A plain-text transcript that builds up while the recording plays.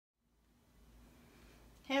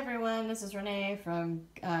Hey everyone, this is Renee from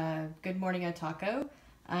Good Morning Otaku.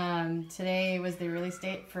 Today was the release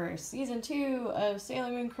date for Season 2 of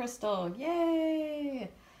Sailor Moon Crystal. Yay!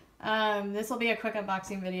 This will be a quick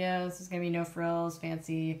unboxing video. This is going to be no frills,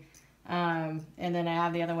 fancy. And then I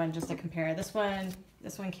have the other one just to compare. This one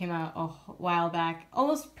came out a while back.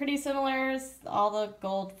 Almost pretty similar. All the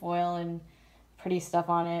gold foil and pretty stuff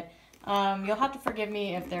on it. You'll have to forgive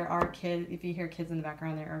me if there are kids, if you hear kids in the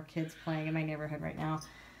background. There are kids playing in my neighborhood right now.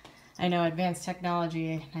 I know, advanced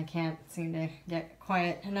technology, I can't seem to get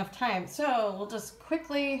quiet enough time. So we'll just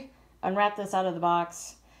quickly unwrap this out of the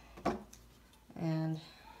box. And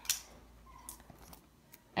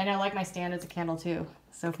I like my stand as a candle too.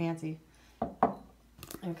 So fancy.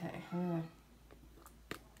 Okay, I'm gonna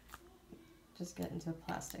just get into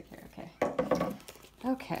plastic here. Okay.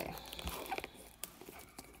 Okay.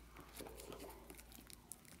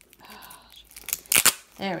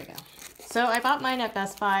 There we go. So I bought mine at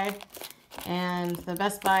Best Buy, and the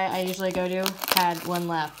Best Buy I usually go to had one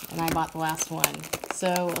left, and I bought the last one.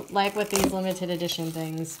 So like with these limited edition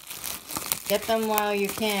things, get them while you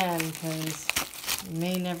can, because you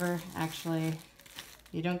may never actually, if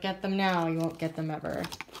you don't get them now, you won't get them ever.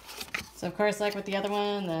 So of course, like with the other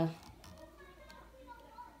one, the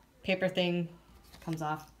paper thing comes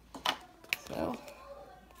off. So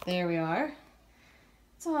there we are.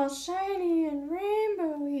 It's all shiny and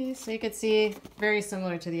rainbowy. So you could see, very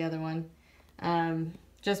similar to the other one.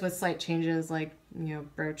 Just with slight changes like, you know,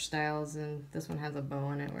 brooch styles, and this one has a bow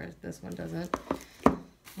on it whereas this one doesn't.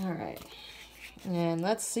 All right. And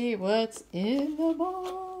let's see what's in the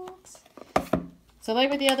box. So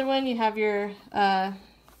like with the other one, you have your,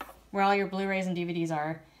 where all your Blu-rays and DVDs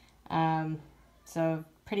are. So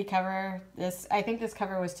pretty cover. I think this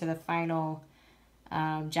cover was to the final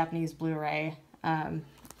Japanese Blu-ray.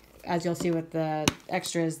 As you'll see with the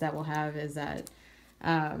extras that we'll have is that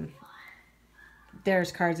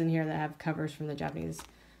there's cards in here that have covers from the Japanese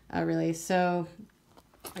release. So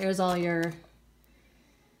here's all your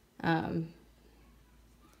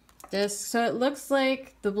discs. So it looks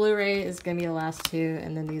like the Blu-ray is going to be the last two,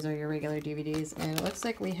 and then these are your regular DVDs. And it looks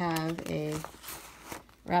like we have a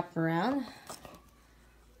wraparound.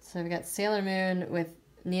 So we've got Sailor Moon with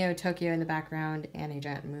Neo Tokyo in the background and a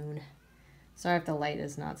giant moon. Sorry if the light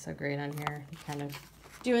is not so great on here. I'm kind of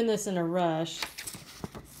doing this in a rush.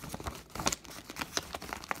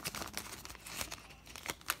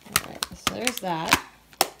 Alright, so there's that.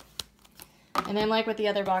 And then like with the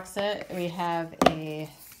other box set, we have a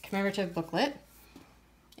commemorative booklet.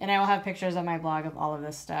 And I will have pictures on my blog of all of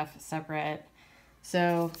this stuff separate.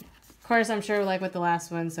 So, of course, I'm sure like with the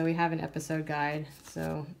last one, so we have an episode guide.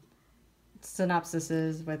 So,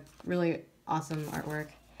 synopsises with really awesome artwork.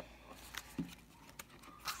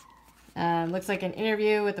 Looks like an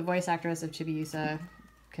interview with the voice actress of Chibiusa,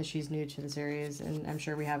 because she's new to the series, and I'm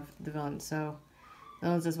sure we have the villains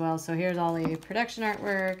as well. So here's all the production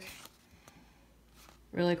artwork.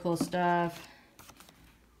 Really cool stuff.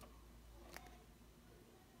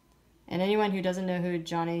 And anyone who doesn't know who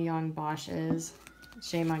Johnny Young Bosch is,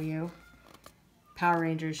 shame on you. Power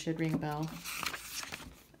Rangers should ring a bell.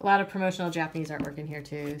 A lot of promotional Japanese artwork in here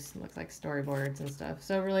too. So it looks like storyboards and stuff.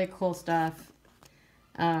 So really cool stuff.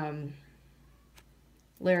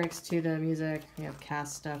 Lyrics to the music. We have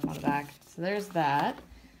cast stuff on the back. So there's that.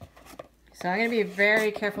 So I'm going to be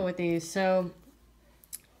very careful with these. So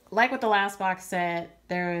like with the last box set,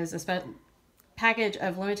 there is a package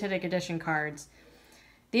of limited edition cards.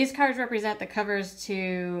 These cards represent the covers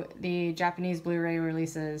to the Japanese Blu-ray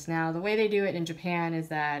releases. Now, the way they do it in Japan is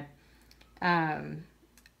that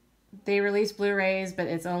they release Blu-rays, but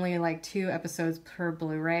it's only like 2 episodes per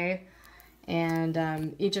Blu-ray.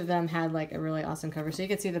 And each of them had like a really awesome cover. So you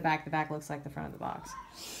can see the back. The back looks like the front of the box.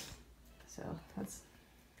 So let's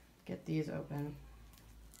get these open.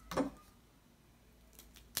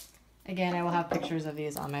 Again, I will have pictures of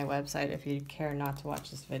these on my website if you care not to watch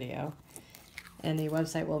this video. And the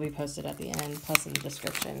website will be posted at the end, plus in the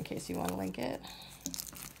description in case you want to link it.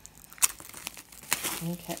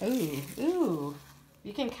 Okay. Ooh.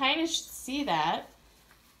 You can kind of see that.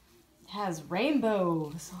 It has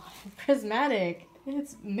rainbows, prismatic.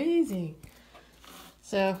 It's amazing.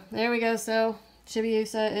 So there we go. So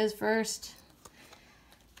Chibiusa is first.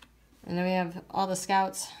 And then we have all the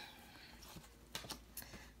scouts.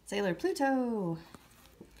 Sailor Pluto.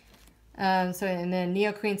 And then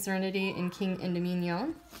Neo Queen Serenity and King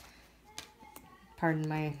Endymion. Pardon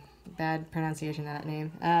my bad pronunciation of that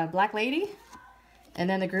name. Black Lady. And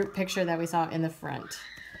then the group picture that we saw in the front.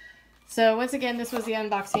 So once again, this was the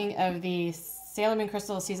unboxing of the Sailor Moon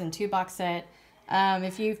Crystal Season 2 box set.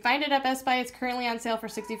 If you find it at Best Buy, it's currently on sale for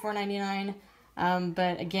 $64.99.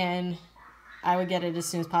 But again, I would get it as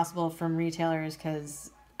soon as possible from retailers because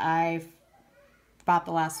I bought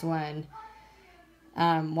the last one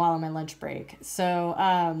while on my lunch break. So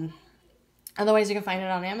otherwise, you can find it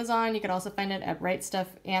on Amazon. You can also find it at Right Stuff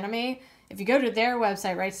Anime. If you go to their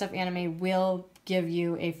website, Right Stuff Anime will give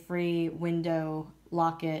you a free window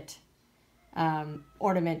locket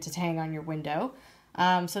ornament to hang on your window.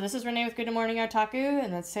 So this is Renee with Good Morning Otaku,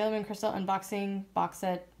 and that's Sailor Moon Crystal Unboxing Box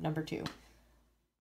Set number 2.